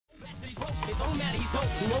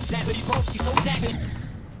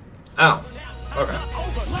Oh. Okay.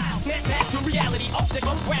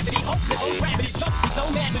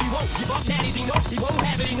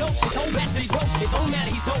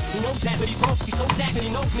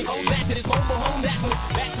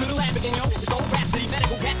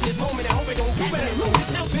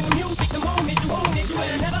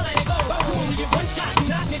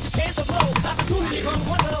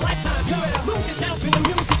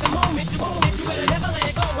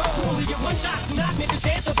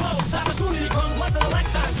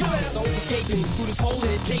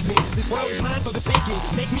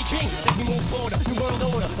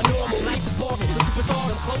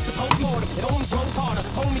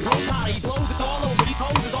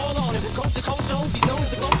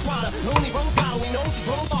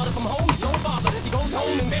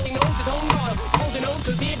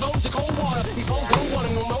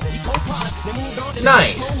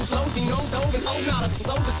 Nice.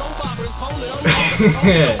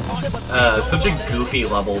 Such a goofy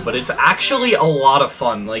level, but it's actually a lot of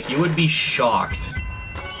fun. Like, you would be shocked.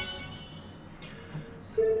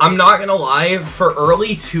 I'm not gonna lie, for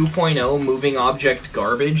early 2.0 moving object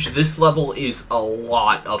garbage, this level is a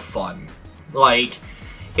lot of fun. Like,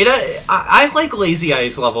 I like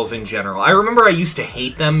LaZye's levels in general. I remember I used to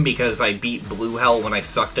hate them because I beat Blue Hell when I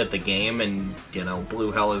sucked at the game, and, you know,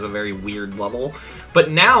 Blue Hell is a very weird level. But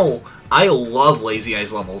now, I love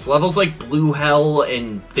LaZye's levels. Levels like Blue Hell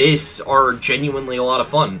and this are genuinely a lot of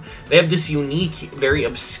fun. They have this unique, very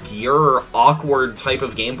obscure, awkward type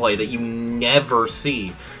of gameplay that you never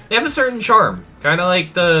see. They have a certain charm, kind of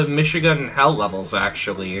like the Michigan Hell levels,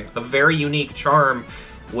 actually. A very unique charm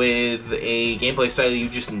with a gameplay style you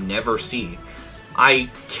just never see. I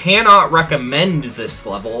cannot recommend this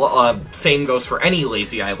level. Same goes for any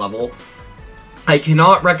LaZye level. I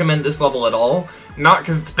cannot recommend this level at all. Not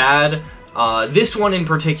because it's bad. This one in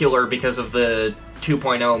particular because of the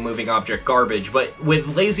 2.0 moving object garbage. But with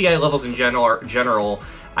LaZye levels in general,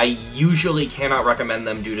 I usually cannot recommend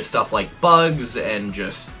them due to stuff like bugs and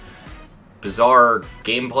just bizarre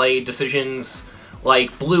gameplay decisions.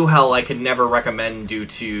 Like, Blue Hell I could never recommend due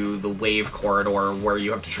to the wave corridor where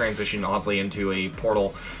you have to transition oddly into a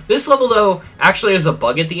portal. This level, though, actually has a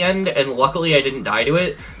bug at the end, and luckily I didn't die to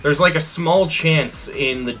it. There's like a small chance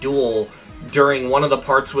in the duel during one of the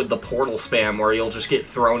parts with the portal spam where you'll just get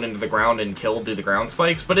thrown into the ground and killed due to the ground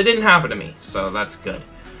spikes, but it didn't happen to me, so that's good.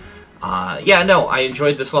 Yeah, no, I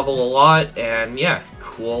enjoyed this level a lot, and yeah,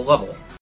 cool level.